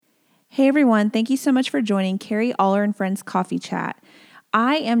Hey everyone, thank you so much for joining Carrie Aller and Friends Coffee Chat.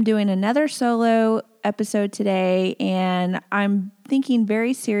 I am doing another solo episode today, and I'm thinking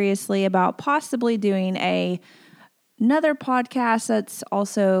very seriously about possibly doing another podcast that's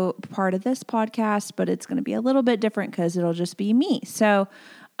also part of this podcast, but it's going to be a little bit different because it'll just be me.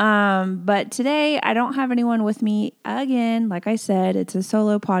 But today I don't have anyone with me again. Like I said, it's a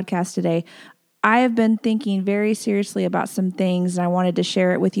solo podcast today. I have been thinking very seriously about some things, and I wanted to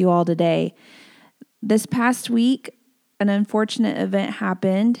share it with you all today. This past week, an unfortunate event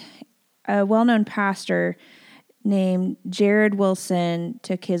happened. A well-known pastor named Jared Wilson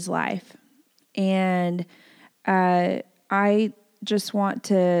took his life. And I just want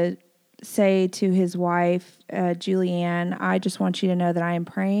to say to his wife, Julianne, I just want you to know that I am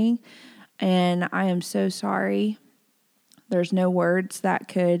praying, and I am so sorry. There's no words that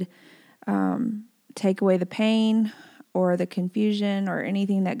could take away the pain or the confusion or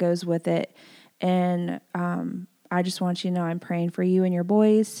anything that goes with it. And I just want you to know I'm praying for you and your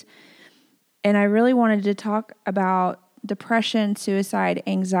boys. And I really wanted to talk about depression, suicide,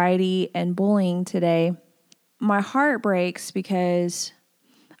 anxiety, and bullying today. My heart breaks because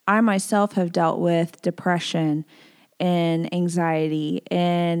I myself have dealt with depression and anxiety.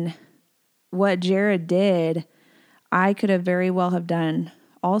 And what Jared did, I could have very well have done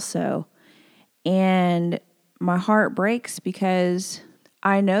also. And my heart breaks because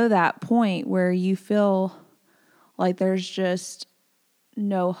I know that point where you feel like there's just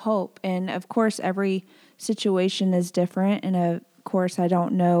no hope. And of course, every situation is different. And of course, I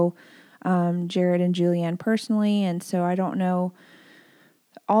don't know Jared and Julianne personally. And so I don't know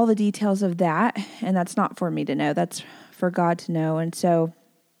all the details of that. And that's not for me to know. That's for God to know. And so,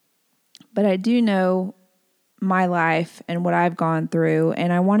 but I do know my life and what I've gone through.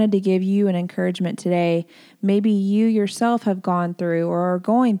 And I wanted to give you an encouragement today. Maybe you yourself have gone through or are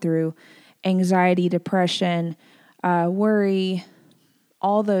going through anxiety, depression, worry,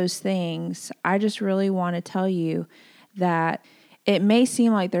 all those things. I just really want to tell you that it may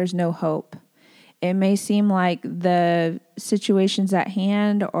seem like there's no hope. It may seem like the situations at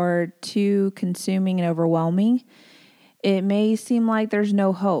hand are too consuming and overwhelming. It may seem like there's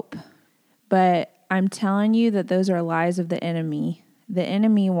no hope, but I'm telling you that those are lies of the enemy. The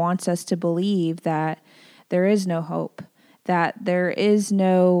enemy wants us to believe that there is no hope, that there is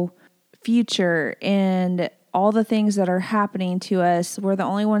no future, and all the things that are happening to us, we're the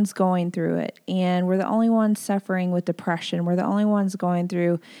only ones going through it. And we're the only ones suffering with depression. We're the only ones going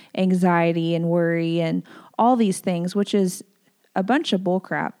through anxiety and worry and all these things, which is a bunch of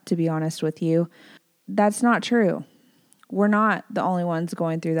bullcrap, to be honest with you. That's not true. We're not the only ones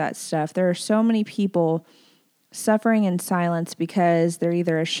going through that stuff. There are so many people suffering in silence because they're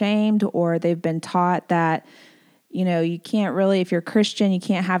either ashamed or they've been taught that, you can't really, if you're Christian, you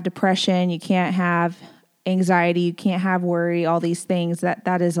can't have depression, you can't have anxiety, you can't have worry, all these things.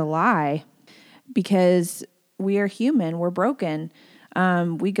 That is a lie, because we are human, we're broken.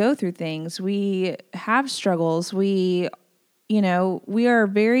 We go through things, we have struggles, we are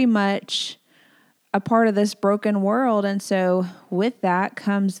very much a part of this broken world. And so with that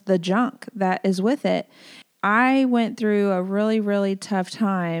comes the junk that is with it. I went through a really, really tough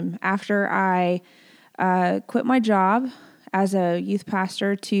time after I quit my job as a youth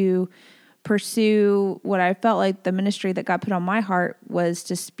pastor to pursue what I felt like the ministry that God put on my heart was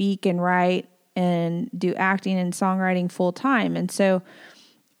to speak and write and do acting and songwriting full time. And so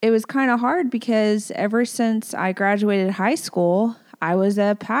it was kind of hard because ever since I graduated high school, I was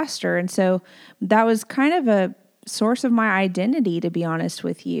a pastor. And so that was kind of a source of my identity, to be honest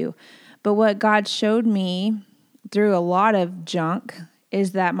with you. But what God showed me through a lot of junk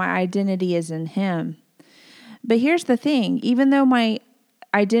is that my identity is in Him. But here's the thing, even though my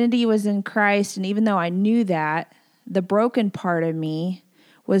identity was in Christ, and even though I knew that, the broken part of me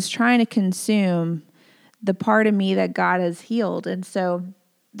was trying to consume the part of me that God has healed. And so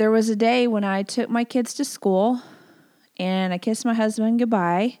there was a day when I took my kids to school and I kissed my husband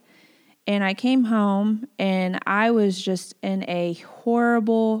goodbye, and I came home and I was just in a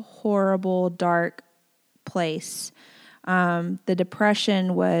horrible, horrible, dark place. The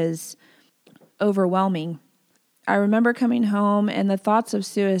depression was overwhelming. I remember coming home and the thoughts of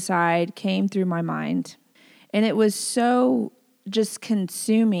suicide came through my mind, and it was so just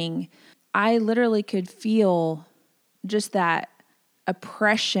consuming. I literally could feel just that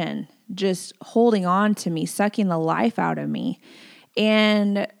oppression just holding on to me, sucking the life out of me.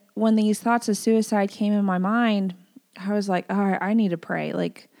 And when these thoughts of suicide came in my mind, I was like, all right, I need to pray.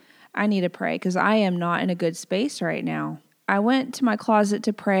 I need to pray because I am not in a good space right now. I went to my closet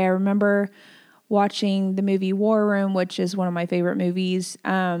to pray. I remember watching the movie War Room, which is one of my favorite movies.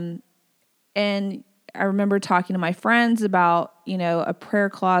 And I remember talking to my friends about, a prayer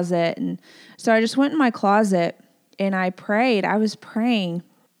closet. And so I just went in my closet and I prayed. I was praying.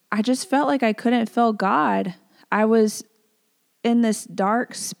 I just felt like I couldn't feel God. I was in this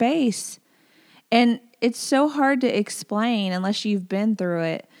dark space. And it's so hard to explain unless you've been through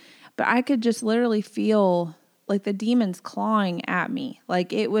it. But I could just literally feel like the demons clawing at me.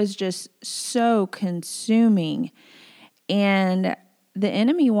 Like it was just so consuming. And the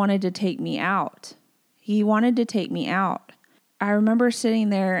enemy wanted to take me out. He wanted to take me out. I remember sitting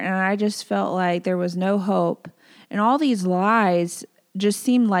there and I just felt like there was no hope. And all these lies just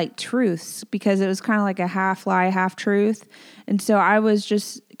seemed like truths because it was kind of like a half lie, half truth. And so I was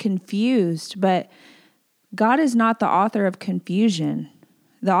just confused. But God is not the author of confusion.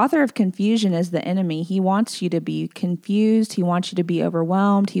 The author of confusion is the enemy. He wants you to be confused. He wants you to be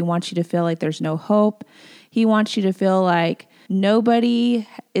overwhelmed. He wants you to feel like there's no hope. He wants you to feel like nobody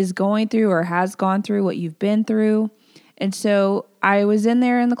is going through or has gone through what you've been through. And so I was in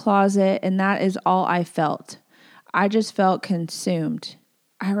there in the closet, and that is all I felt. I just felt consumed.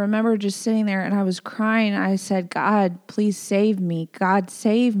 I remember just sitting there and I was crying. I said, God, please save me. God,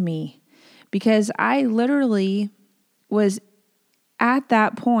 save me. Because I literally was at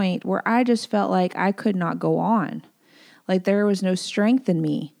that point where I just felt like I could not go on. Like there was no strength in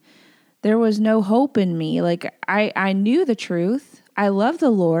me. There was no hope in me. Like I knew the truth. I love the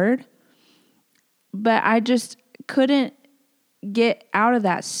Lord, but I just couldn't get out of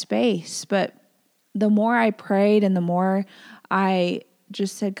that space. But the more I prayed and the more I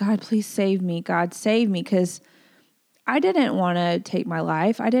just said, God, please save me. God, save me. Because I didn't want to take my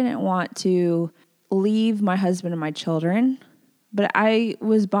life. I didn't want to leave my husband and my children. But I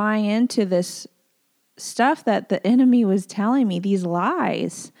was buying into this stuff that the enemy was telling me, these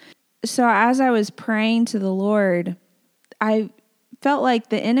lies. So as I was praying to the Lord, I felt like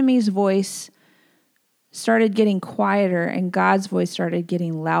the enemy's voice started getting quieter and God's voice started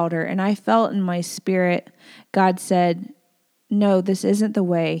getting louder. And I felt in my spirit, God said, no, this isn't the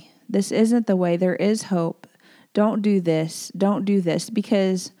way. This isn't the way. There is hope. Don't do this. Don't do this.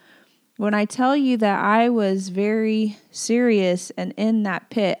 Because when I tell you that I was very serious and in that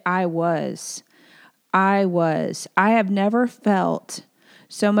pit, I was. I have never felt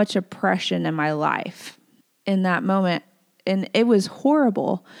so much oppression in my life in that moment. And it was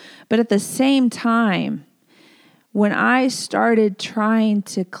horrible. But at the same time, when I started trying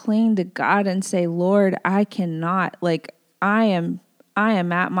to cling to God and say, Lord, I cannot, like I am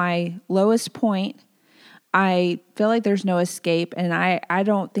at my lowest point. I feel like there's no escape and I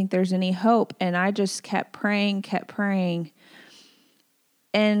don't think there's any hope. And I just kept praying.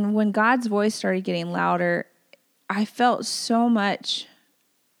 And when God's voice started getting louder, I felt so much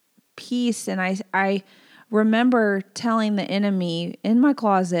peace. And I remember telling the enemy in my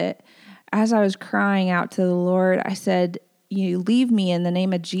closet, as I was crying out to the Lord, I said, you leave me in the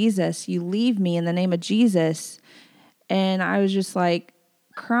name of Jesus. You leave me in the name of Jesus. And I was just like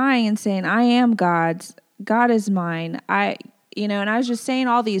crying and saying, I am God's. God is mine. And I was just saying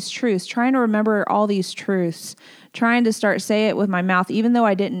all these truths, trying to remember all these truths, trying to start say it with my mouth, even though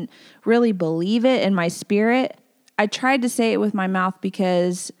I didn't really believe it in my spirit. I tried to say it with my mouth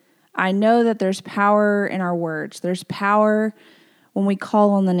because I know that there's power in our words. There's power when we call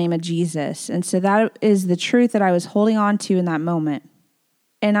on the name of Jesus. And so that is the truth that I was holding on to in that moment.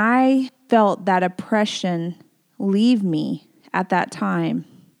 And I felt that oppression leave me at that time.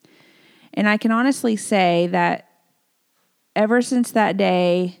 And I can honestly say that ever since that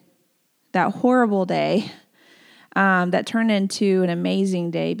day, that horrible day, that turned into an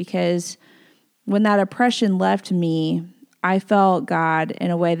amazing day, because when that oppression left me, I felt God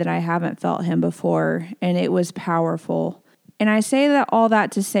in a way that I haven't felt him before, and it was powerful. And I say that all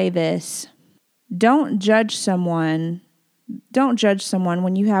that to say this: don't judge someone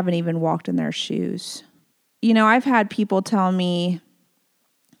when you haven't even walked in their shoes. I've had people tell me,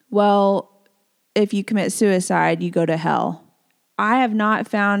 well, if you commit suicide, you go to hell. I have not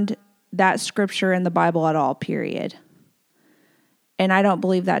found that scripture in the Bible at all, period. And I don't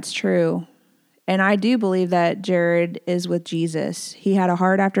believe that's true. And I do believe that Jared is with Jesus. He had a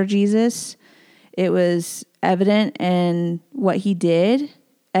heart after Jesus. It was evident in what he did,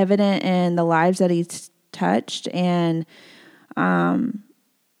 evident in the lives that he touched, and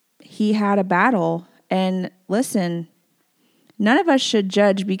he had a battle. And listen, none of us should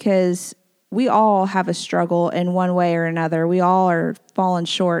judge, because we all have a struggle in one way or another. We all are falling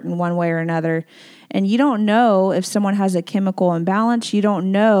short in one way or another. And you don't know if someone has a chemical imbalance. You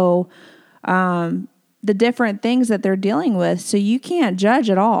don't know the different things that they're dealing with. So you can't judge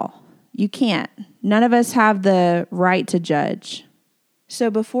at all. You can't. None of us have the right to judge. So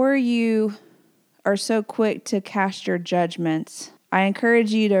before you are so quick to cast your judgments, I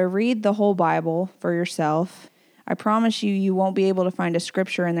encourage you to read the whole Bible for yourself. I promise you, you won't be able to find a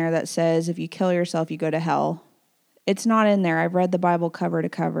scripture in there that says if you kill yourself, you go to hell. It's not in there. I've read the Bible cover to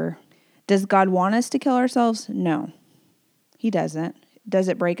cover. Does God want us to kill ourselves? No, He doesn't. Does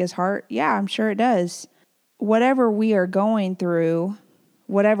it break His heart? Yeah, I'm sure it does. Whatever we are going through,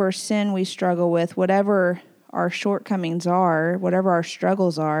 whatever sin we struggle with, whatever our shortcomings are, whatever our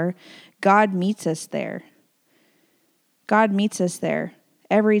struggles are, God meets us there. God meets us there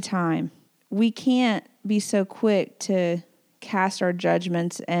every time. We can't be so quick to cast our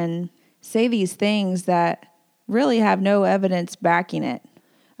judgments and say these things that really have no evidence backing it.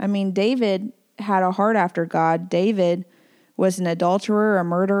 I mean, David had a heart after God. David was an adulterer, a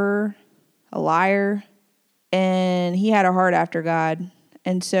murderer, a liar, and he had a heart after God.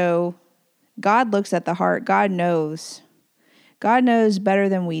 And so God looks at the heart. God knows. God knows better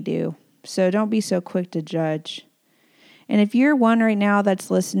than we do. So don't be so quick to judge. And if you're one right now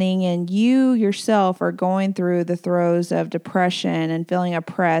that's listening and you yourself are going through the throes of depression and feeling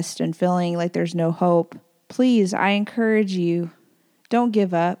oppressed and feeling like there's no hope, please, I encourage you, don't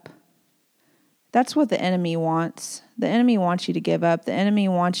give up. That's what the enemy wants. The enemy wants you to give up. The enemy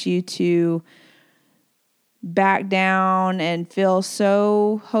wants you to back down and feel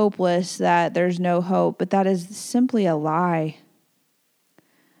so hopeless that there's no hope. But that is simply a lie.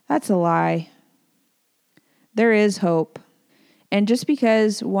 That's a lie. There is hope. And just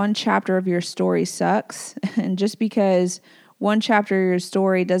because one chapter of your story sucks, and just because one chapter of your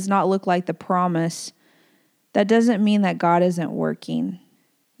story does not look like the promise, that doesn't mean that God isn't working.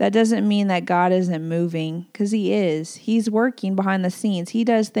 That doesn't mean that God isn't moving, because He is. He's working behind the scenes. He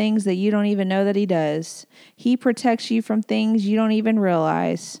does things that you don't even know that He does. He protects you from things you don't even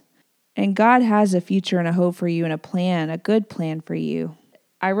realize. And God has a future and a hope for you and a plan, a good plan for you.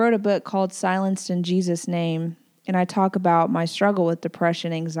 I wrote a book called Silenced in Jesus' Name, and I talk about my struggle with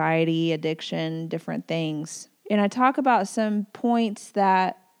depression, anxiety, addiction, different things. And I talk about some points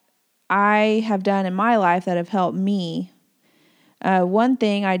that I have done in my life that have helped me. One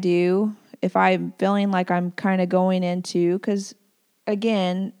thing I do, if I'm feeling like I'm kind of going into, because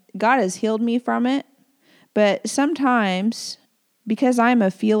again, God has healed me from it, but sometimes because I'm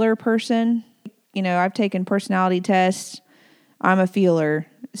a feeler person, I've taken personality tests, I'm a feeler.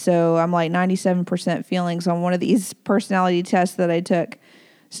 So I'm like 97% feelings on one of these personality tests that I took.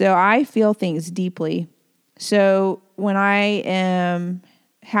 So I feel things deeply. So when I am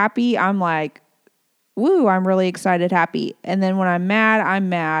happy, I'm like, woo, I'm really excited, happy. And then when I'm mad, I'm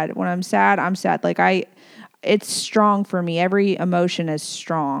mad. When I'm sad, I'm sad. It's strong for me. Every emotion is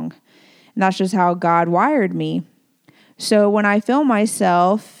strong. And that's just how God wired me. So when I feel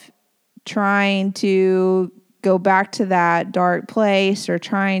myself trying to go back to that dark place or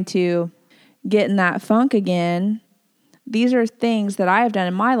trying to get in that funk again, these are things that I have done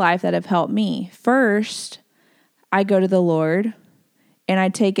in my life that have helped me. First, I go to the Lord and I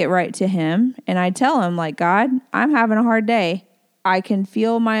take it right to Him and I tell Him, like, God, I'm having a hard day. I can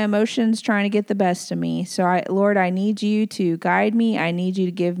feel my emotions trying to get the best of me. So Lord, I need you to guide me. I need you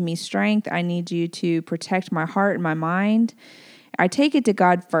to give me strength. I need you to protect my heart and my mind. I take it to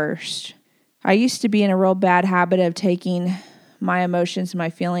God first. I used to be in a real bad habit of taking my emotions and my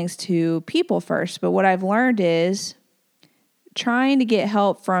feelings to people first. But what I've learned is trying to get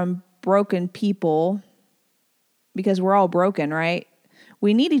help from broken people, because we're all broken, right?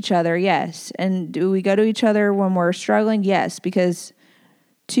 We need each other, yes. And do we go to each other when we're struggling? Yes, because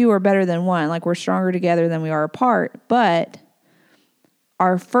two are better than one. Like, we're stronger together than we are apart. But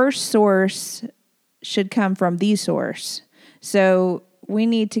our first source should come from the source. So we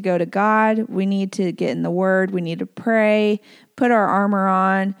need to go to God. We need to get in the Word. We need to pray, put our armor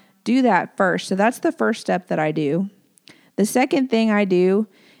on, do that first. So that's the first step that I do. The second thing I do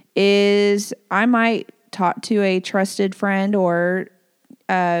is I might talk to a trusted friend or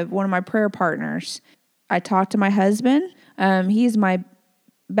one of my prayer partners. I talk to my husband. He's my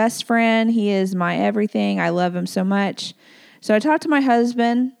best friend. He is my everything. I love him so much. So I talk to my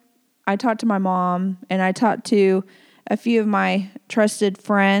husband. I talk to my mom, and I talk to a few of my trusted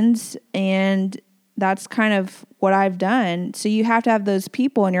friends, and that's kind of what I've done. So you have to have those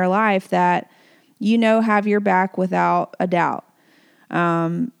people in your life that have your back without a doubt.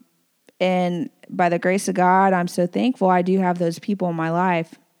 And by the grace of God, I'm so thankful I do have those people in my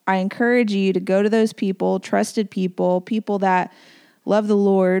life. I encourage you to go to those people, trusted people, people that love the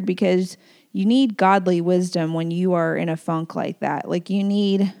Lord, because you need godly wisdom when you are in a funk like that. Like, you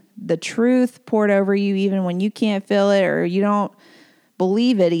need the truth poured over you even when you can't feel it or you don't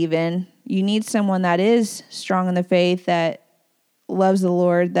believe it even. You need someone that is strong in the faith, that loves the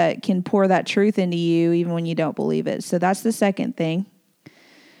Lord that can pour that truth into you even when you don't believe it. So that's the second thing.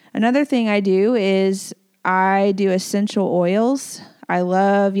 Another thing I do is I do essential oils. I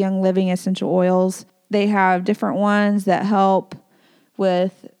love Young Living essential oils. They have different ones that help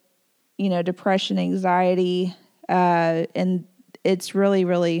with, depression, anxiety, and it's really,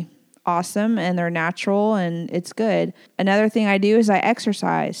 really awesome, and they're natural, and it's good. Another thing I do is I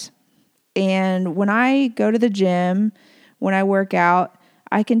exercise. And when I go to the gym, when I work out,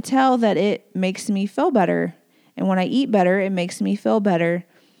 I can tell that it makes me feel better. And when I eat better, it makes me feel better.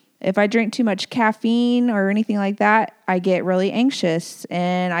 If I drink too much caffeine or anything like that, I get really anxious,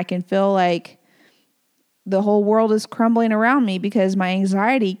 and I can feel like the whole world is crumbling around me because my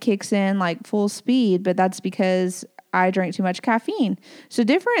anxiety kicks in like full speed, but that's because I drank too much caffeine. So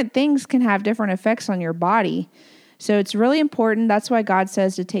different things can have different effects on your body. So it's really important. That's why God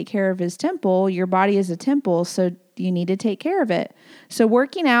says to take care of his temple. Your body is a temple, so you need to take care of it. So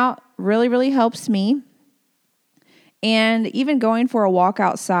working out really, really helps me. And even going for a walk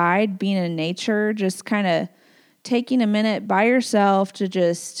outside, being in nature, just kind of taking a minute by yourself to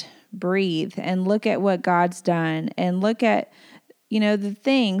just breathe and look at what God's done and look at, the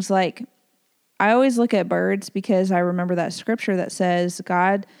things like, I always look at birds because I remember that scripture that says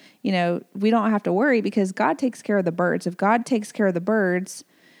God, we don't have to worry because God takes care of the birds. If God takes care of the birds,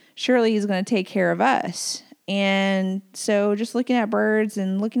 surely he's going to take care of us. And so just looking at birds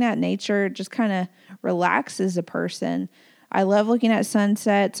and looking at nature just kind of relaxes a person. I love looking at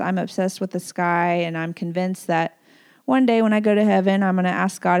sunsets. I'm obsessed with the sky, and I'm convinced that one day when I go to heaven, I'm going to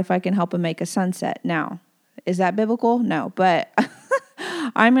ask God if I can help him make a sunset. Now, is that biblical? No, but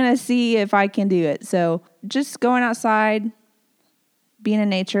I'm going to see if I can do it. So just going outside, being in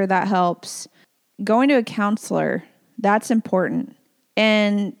nature, that helps. Going to a counselor, that's important.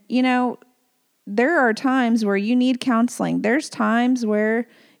 And, there are times where you need counseling. There's times where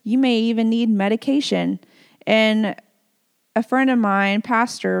you may even need medication. And a friend of mine,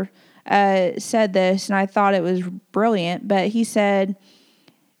 pastor, said this, and I thought it was brilliant, but he said,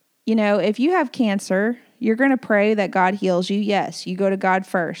 if you have cancer, you're going to pray that God heals you. Yes, you go to God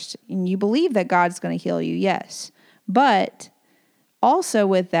first, and you believe that God's going to heal you. Yes. But also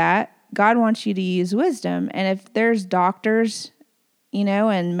with that, God wants you to use wisdom. And if there's doctors,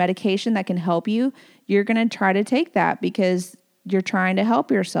 and medication that can help you, you're going to try to take that because you're trying to help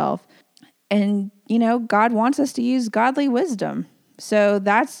yourself. And, God wants us to use godly wisdom. So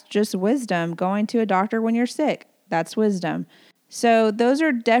that's just wisdom. Going to a doctor when you're sick, that's wisdom. So those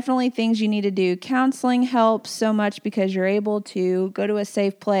are definitely things you need to do. Counseling helps so much because you're able to go to a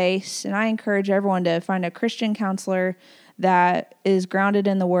safe place. And I encourage everyone to find a Christian counselor that is grounded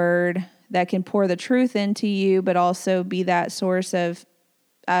in the word, that can pour the truth into you, but also be that source of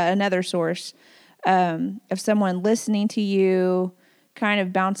another source of someone listening to you, kind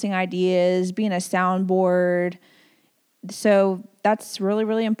of bouncing ideas, being a soundboard. So that's really,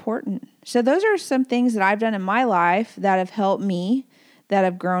 really important. So those are some things that I've done in my life that have helped me, that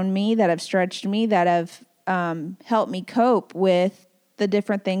have grown me, that have stretched me, that have helped me cope with the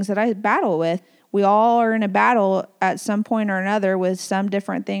different things that I battle with. We all are in a battle at some point or another with some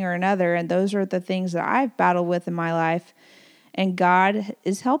different thing or another. And those are the things that I've battled with in my life. And God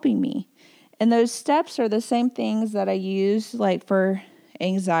is helping me. And those steps are the same things that I use like for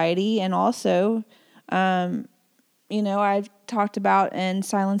anxiety. And also, I've talked about in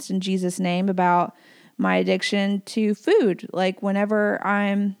Silence in Jesus' Name about my addiction to food. Like whenever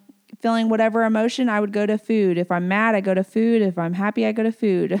I'm feeling whatever emotion, I would go to food. If I'm mad, I go to food. If I'm happy, I go to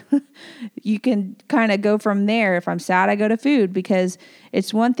food. You can kind of go from there. If I'm sad, I go to food because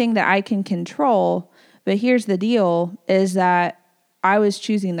it's one thing that I can control. But here's the deal is that I was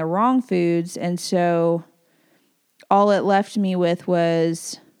choosing the wrong foods. And so all it left me with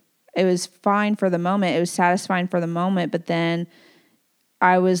was, it was fine for the moment. It was satisfying for the moment. But then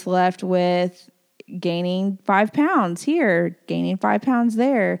I was left with gaining 5 pounds here, gaining 5 pounds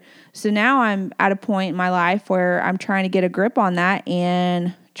there. So now I'm at a point in my life where I'm trying to get a grip on that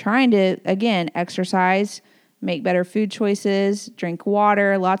and trying to, again, exercise, make better food choices, drink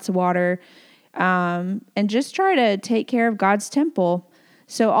water, lots of water, and just try to take care of God's temple.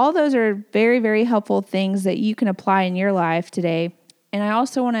 So all those are very, very helpful things that you can apply in your life today. And I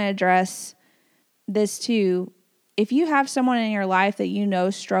also want to address this too. If you have someone in your life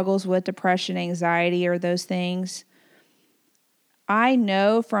that struggles with depression, anxiety, or those things, I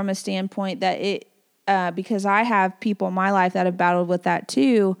know from a standpoint that because I have people in my life that have battled with that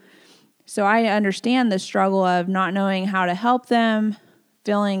too. So I understand the struggle of not knowing how to help them,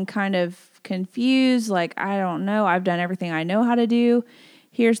 feeling kind of confused, like, I don't know, I've done everything I know how to do.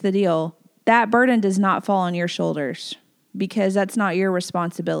 Here's the deal. That burden does not fall on your shoulders. because that's not your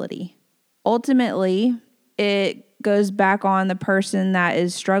responsibility. Ultimately, it goes back on the person that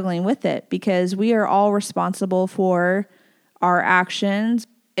is struggling with it, because we are all responsible for our actions.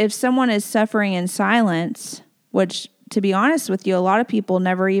 If someone is suffering in silence, which, to be honest with you, a lot of people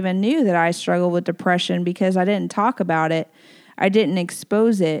never even knew that I struggled with depression because I didn't talk about it. I didn't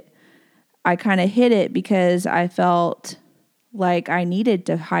expose it. I kind of hid it because I felt like I needed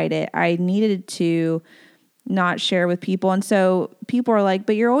to hide it. I needed to not share with people. And so people are like,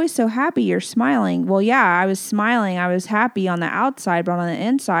 but you're always so happy. You're smiling. Well, yeah, I was smiling. I was happy on the outside, but on the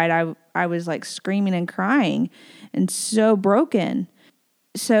inside, I was like screaming and crying and so broken.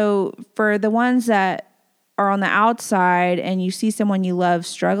 So for the ones that are on the outside and you see someone you love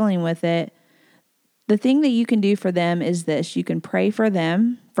struggling with it, the thing that you can do for them is this. You can pray for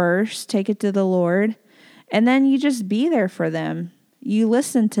them first, take it to the Lord, and then you just be there for them. You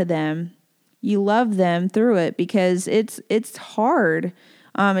listen to them. You love them through it, because it's hard.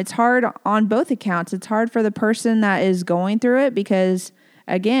 It's hard on both accounts. It's hard for the person that is going through it because,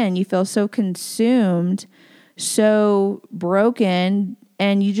 again, you feel so consumed, so broken,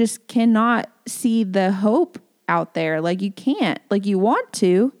 and you just cannot see the hope out there. Like you can't. Like you want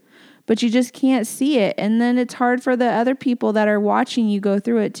to, but you just can't see it. And then it's hard for the other people that are watching you go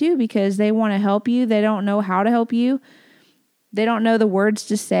through it too, because they want to help you. They don't know how to help you. They don't know the words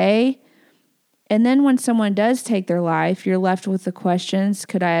to say. And then when someone does take their life, you're left with the questions,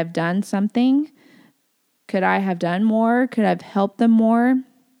 could I have done something? Could I have done more? Could I have helped them more?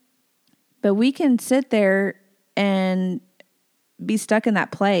 But we can sit there and be stuck in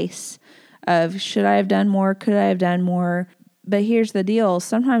that place of, should I have done more? Could I have done more? But here's the deal.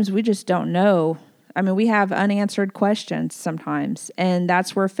 Sometimes we just don't know. I mean, we have unanswered questions sometimes, and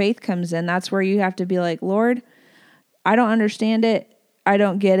that's where faith comes in. That's where you have to be like, Lord, I don't understand it. I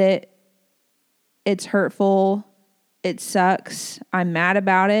don't get it. It's hurtful. It sucks. I'm mad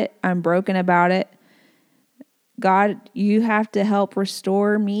about it. I'm broken about it. God, you have to help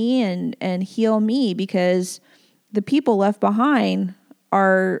restore me and heal me, because the people left behind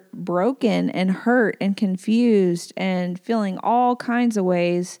are broken and hurt and confused and feeling all kinds of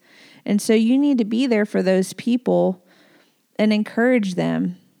ways. And so you need to be there for those people and encourage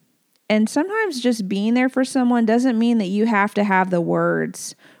them. And sometimes just being there for someone doesn't mean that you have to have the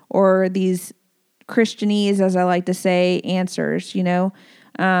words or these Christianese, as I like to say, answers, you know.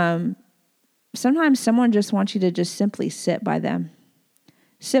 Sometimes someone just wants you to just simply sit by them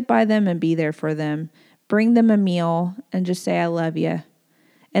and be there for them. Bring them a meal and just say, I love you.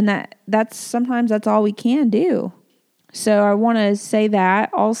 And that's sometimes that's all we can do. So I want to say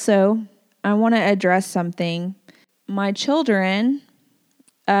that. Also, I want to address something. My children,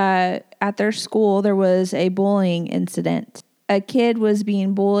 at their school, there was a bullying incident. A kid was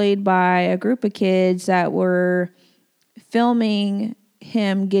being bullied by a group of kids that were filming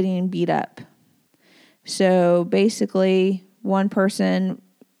him getting beat up. So basically, one person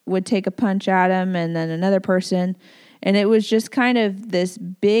would take a punch at him and then another person, and it was just kind of this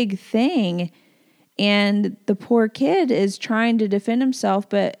big thing. And the poor kid is trying to defend himself,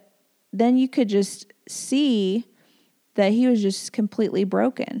 but then you could just see that he was just completely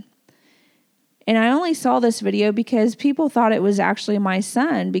broken. And I only saw this video because people thought it was actually my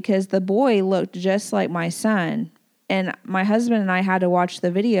son, because the boy looked just like my son. And my husband and I had to watch the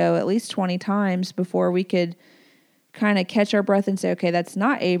video at least 20 times before we could kind of catch our breath and say, okay, that's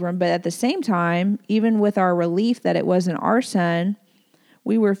not Abram. But at the same time, even with our relief that it wasn't our son,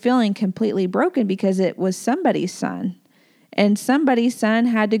 we were feeling completely broken because it was somebody's son. And somebody's son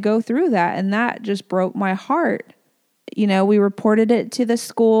had to go through that. And that just broke my heart. You know, we reported it to the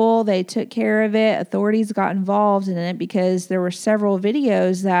school. They took care of it. Authorities got involved in it because there were several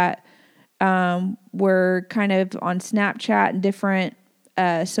videos that were kind of on Snapchat and different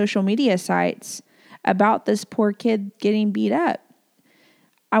social media sites about this poor kid getting beat up.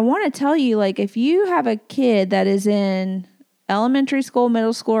 I want to tell you, like, if you have a kid that is in elementary school,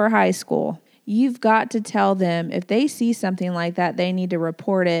 middle school, or high school, you've got to tell them if they see something like that, they need to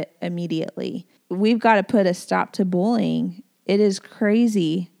report it immediately. We've got to put a stop to bullying. It is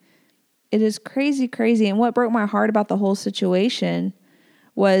crazy. It is crazy, crazy. And what broke my heart about the whole situation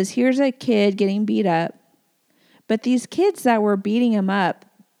was, here's a kid getting beat up, but these kids that were beating him up,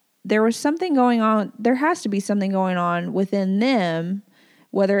 there was something going on. There has to be something going on within them,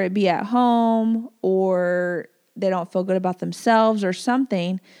 whether it be at home or they don't feel good about themselves or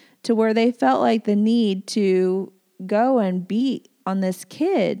something, to where they felt like the need to go and beat on this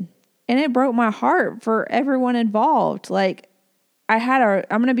kid. And it broke my heart for everyone involved. Like, I'm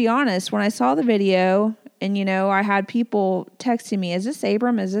going to be honest, when I saw the video and, you know, I had people texting me, is this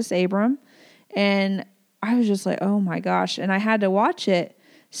Abram? Is this Abram? And I was just like, oh my gosh. And I had to watch it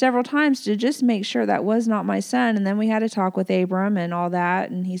several times to just make sure that was not my son. And then we had to talk with Abram and all that.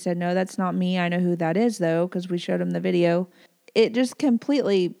 And he said, no, that's not me. I know who that is, though, because we showed him the video. It just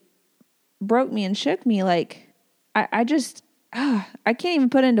completely broke me and shook me. Like, I can't even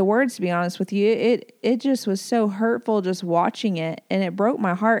put into words, to be honest with you. It just was so hurtful just watching it, and it broke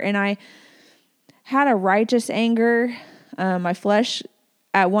my heart. And I had a righteous anger. My flesh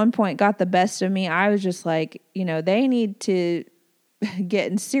at one point got the best of me. I was just like, they need to get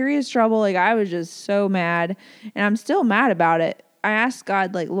in serious trouble. Like, I was just so mad, and I'm still mad about it. I asked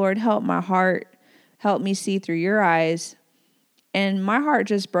God, like, Lord, help my heart. Help me see through your eyes. And my heart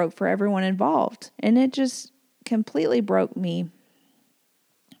just broke for everyone involved. And it just completely broke my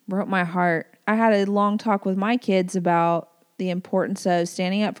heart. I had a long talk with my kids about the importance of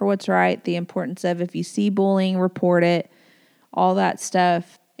standing up for what's right, the importance of if you see bullying, report it, all that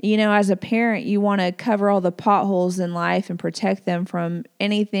stuff. As a parent, you want to cover all the potholes in life and protect them from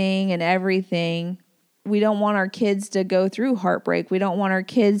anything and everything. We don't want our kids to go through heartbreak. We don't want our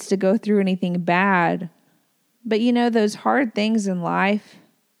kids to go through anything bad. But those hard things in life,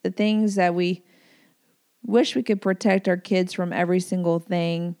 the things that we wish we could protect our kids from every single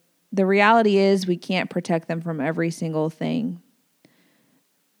thing, the reality is we can't protect them from every single thing.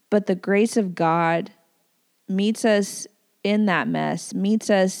 But the grace of God meets us in that mess, meets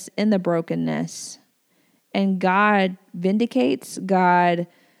us in the brokenness. And God vindicates, God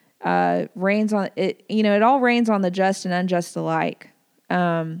rains on it. It all rains on the just and unjust alike.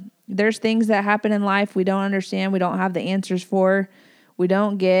 There's things that happen in life we don't understand, we don't have the answers for, we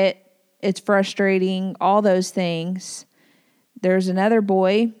don't get. It's frustrating, all those things. There's another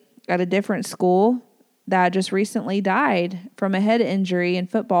boy at a different school that just recently died from a head injury in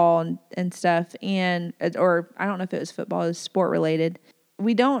football and stuff. Or I don't know if it was football, it was sport related.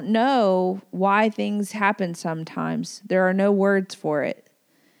 We don't know why things happen sometimes. There are no words for it.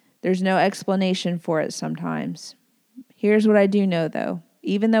 There's no explanation for it sometimes. Here's what I do know, though.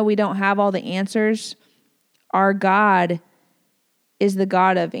 Even though we don't have all the answers, our God is the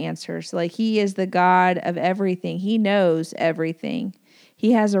God of answers. Like, he is the God of everything. He knows everything.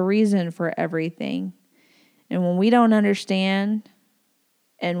 He has a reason for everything. And when we don't understand,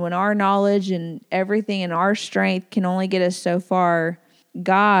 and when our knowledge and everything and our strength can only get us so far,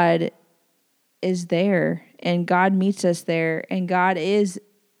 God is there, and God meets us there, and God is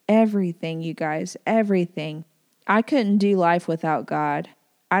everything, you guys, everything. I couldn't do life without God.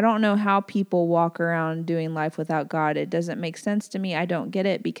 I don't know how people walk around doing life without God. It doesn't make sense to me. I don't get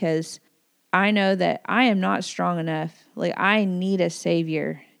it, because I know that I am not strong enough. Like, I need a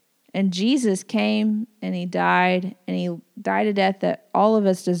Savior. And Jesus came and he died a death that all of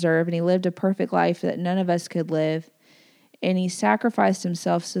us deserve. And he lived a perfect life that none of us could live. And he sacrificed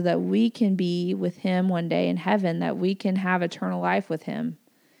himself so that we can be with him one day in heaven, that we can have eternal life with him.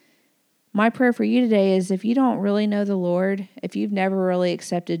 My prayer for you today is, if you don't really know the Lord, if you've never really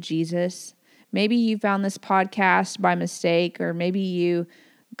accepted Jesus, maybe you found this podcast by mistake, or maybe you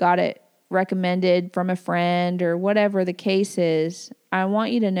got it recommended from a friend, or whatever the case is, I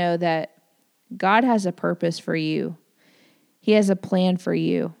want you to know that God has a purpose for you. He has a plan for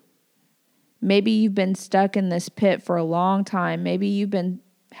you. Maybe you've been stuck in this pit for a long time. Maybe you've been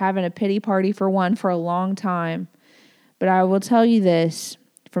having a pity party for one for a long time. But I will tell you this,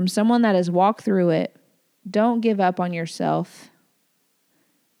 from someone that has walked through it, don't give up on yourself.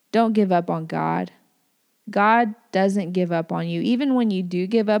 Don't give up on God. God doesn't give up on you. Even when you do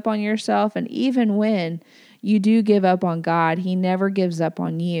give up on yourself, and even when you do give up on God, he never gives up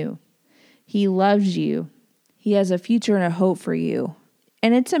on you. He loves you. He has a future and a hope for you.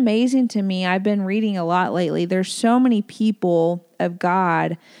 And it's amazing to me. I've been reading a lot lately. There's so many people of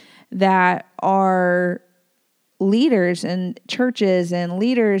God that are leaders in churches and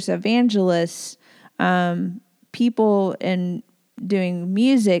leaders, evangelists, people in doing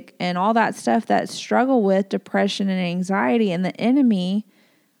music and all that stuff that struggle with depression and anxiety. And the enemy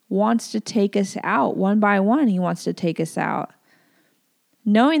wants to take us out one by one. He wants to take us out.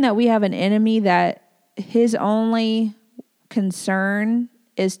 Knowing that we have an enemy that his only concern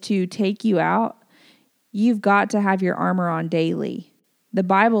is to take you out, you've got to have your armor on daily. The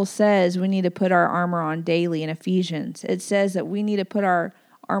Bible says we need to put our armor on daily in Ephesians. It says that we need to put our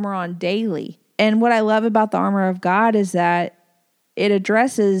armor on daily. And what I love about the armor of God is that it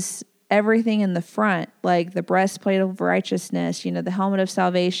addresses everything in the front, like the breastplate of righteousness, the helmet of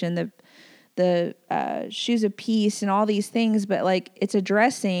salvation, the shoes of peace, and all these things. But like, it's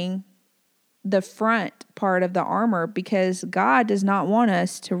addressing the front part of the armor, because God does not want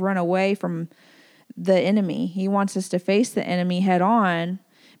us to run away from the enemy. He wants us to face the enemy head on,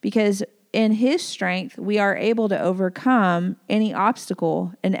 because in his strength, we are able to overcome any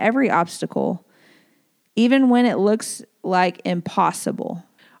obstacle and every obstacle, even when it looks like impossible.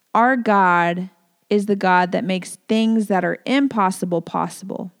 Our God is the God that makes things that are impossible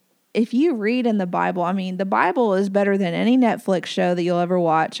possible. If you read in the Bible, the Bible is better than any Netflix show that you'll ever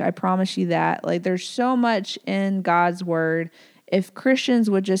watch. I promise you that. Like, there's so much in God's word. If Christians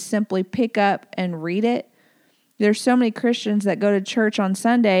would just simply pick up and read it, there's so many Christians that go to church on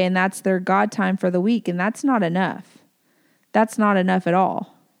Sunday and that's their God time for the week, and that's not enough. That's not enough at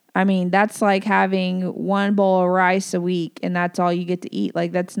all. That's like having one bowl of rice a week and that's all you get to eat.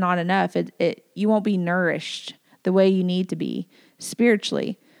 Like, that's not enough. You won't be nourished the way you need to be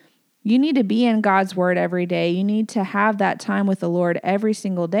spiritually. You need to be in God's word every day. You need to have that time with the Lord every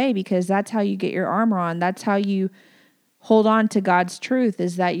single day, because that's how you get your armor on. That's how you hold on to God's truth,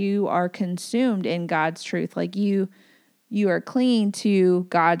 is that you are consumed in God's truth. Like you are clinging to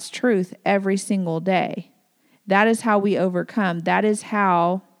God's truth every single day. That is how we overcome. That is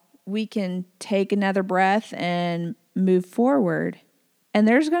how we can take another breath and move forward. And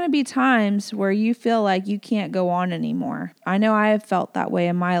there's going to be times where you feel like you can't go on anymore. I know I have felt that way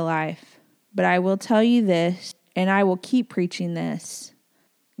in my life, but I will tell you this, and I will keep preaching this.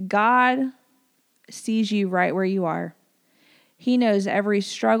 God sees you right where you are. He knows every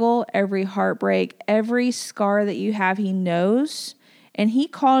struggle, every heartbreak, every scar that you have. He knows, and he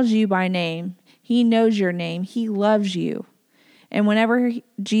calls you by name. He knows your name. He loves you. And whenever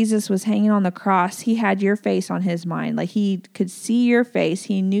Jesus was hanging on the cross, he had your face on his mind. Like, he could see your face.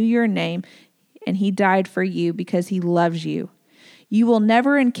 He knew your name, and he died for you because he loves you. You will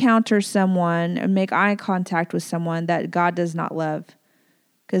never encounter someone and make eye contact with someone that God does not love,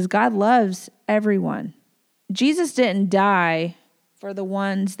 because God loves everyone. Jesus didn't die for the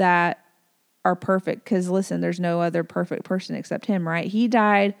ones that are perfect, because listen, there's no other perfect person except him, right? He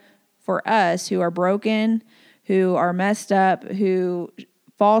died for us who are broken, who are messed up, who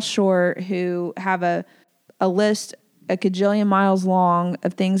fall short, who have a list a cajillion miles long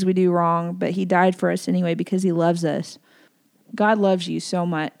of things we do wrong, but he died for us anyway because he loves us. God loves you so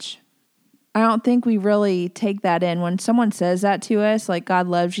much. I don't think we really take that in. When someone says that to us, like, God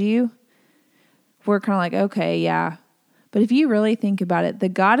loves you, we're kind of like, okay, yeah. But if you really think about it, the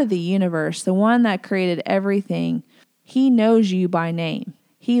God of the universe, the one that created everything, he knows you by name.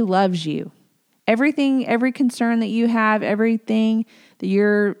 He loves you. Everything, every concern that you have, everything that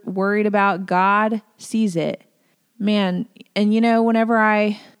you're worried about, God sees it. Man, and whenever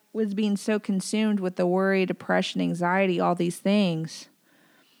I was being so consumed with the worry, depression, anxiety, all these things,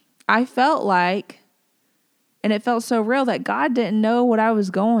 I felt like, and it felt so real, that God didn't know what I was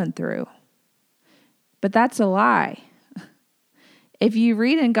going through. But that's a lie. If you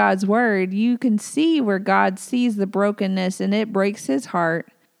read in God's word, you can see where God sees the brokenness and it breaks his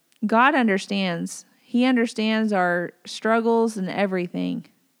heart. God understands. He understands our struggles and everything.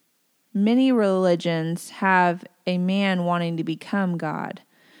 Many religions have a man wanting to become God,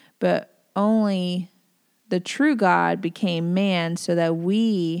 but only the true God became man so that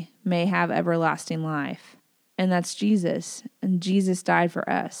we may have everlasting life. And that's Jesus. And Jesus died for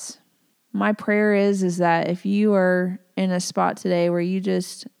us. My prayer is that if you are in a spot today where you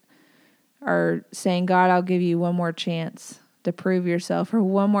just are saying, God, I'll give you one more chance to prove yourself, or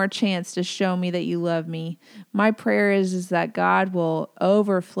one more chance to show me that you love me. My prayer is that God will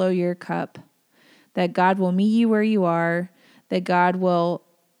overflow your cup, that God will meet you where you are, that God will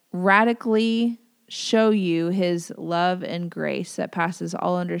radically show you his love and grace that passes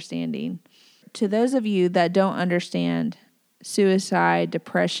all understanding. To those of you that don't understand suicide,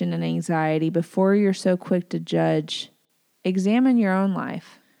 depression, and anxiety, before you're so quick to judge, examine your own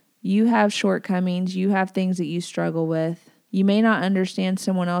life. You have shortcomings. You have things that you struggle with. You may not understand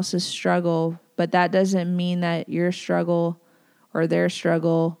someone else's struggle, but that doesn't mean that your struggle or their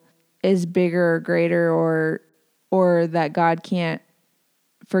struggle is bigger or greater, or that God can't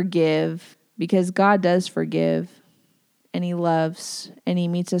forgive, because God does forgive, and he loves, and he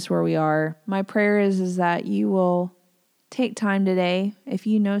meets us where we are. My prayer is that you will take time today. If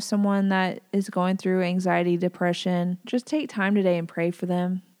you know someone that is going through anxiety, depression, just take time today and pray for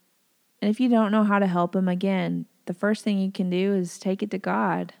them. And if you don't know how to help them, again, the first thing you can do is take it to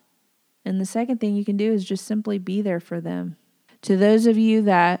God. And the second thing you can do is just simply be there for them. To those of you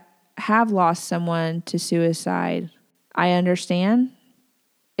that have lost someone to suicide, I understand.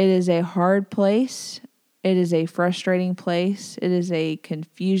 It is a hard place. It is a frustrating place. It is a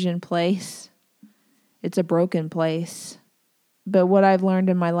confusion place. It's a broken place. But what I've learned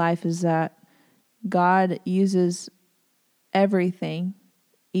in my life is that God uses everything,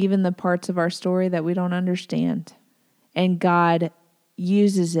 even the parts of our story that we don't understand. And God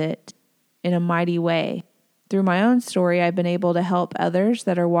uses it in a mighty way. Through my own story, I've been able to help others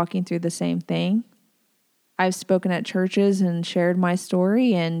that are walking through the same thing. I've spoken at churches and shared my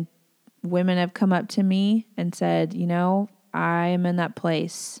story, and women have come up to me and said, I am in that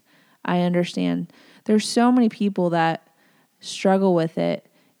place. I understand. There's so many people that struggle with it,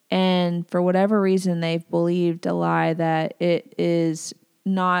 and for whatever reason, they've believed a lie that it is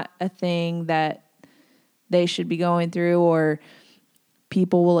not a thing that they should be going through, or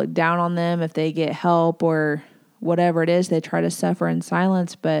people will look down on them if they get help, or whatever it is. They try to suffer in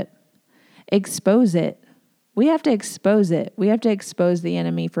silence, but expose it. We have to expose it. We have to expose the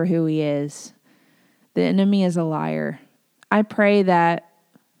enemy for who he is. The enemy is a liar. I pray that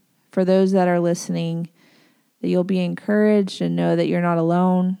for those that are listening, that you'll be encouraged and know that you're not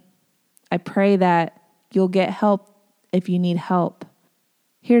alone. I pray that you'll get help if you need help.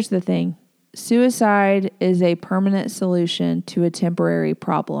 Here's the thing. Suicide is a permanent solution to a temporary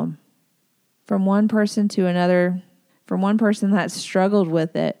problem. From one person to another, from one person that struggled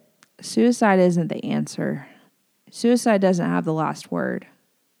with it, suicide isn't the answer. Suicide doesn't have the last word.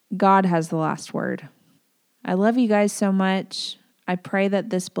 God has the last word. I love you guys so much. I pray that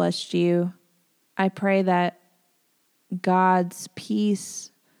this blessed you. I pray that God's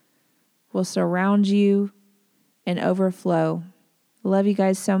peace will surround you and overflow. Love you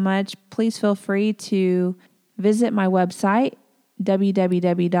guys so much. Please feel free to visit my website,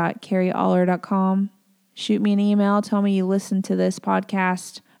 www.carrieoller.com. Shoot me an email. Tell me you listened to this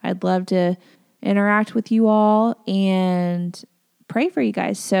podcast. I'd love to interact with you all and pray for you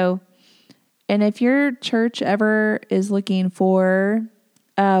guys. And if your church ever is looking for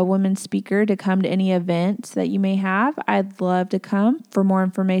a women's speaker to come to any event that you may have, I'd love to come. For more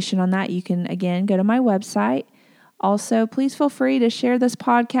information on that, you can, again, go to my website. Also, please feel free to share this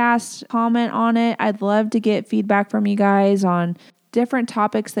podcast, comment on it. I'd love to get feedback from you guys on different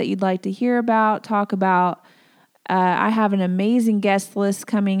topics that you'd like to hear about, talk about. I have an amazing guest list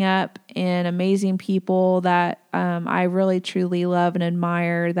coming up and amazing people that I really, truly love and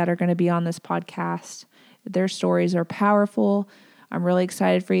admire that are going to be on this podcast. Their stories are powerful. I'm really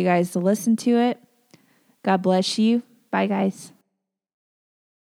excited for you guys to listen to it. God bless you. Bye, guys.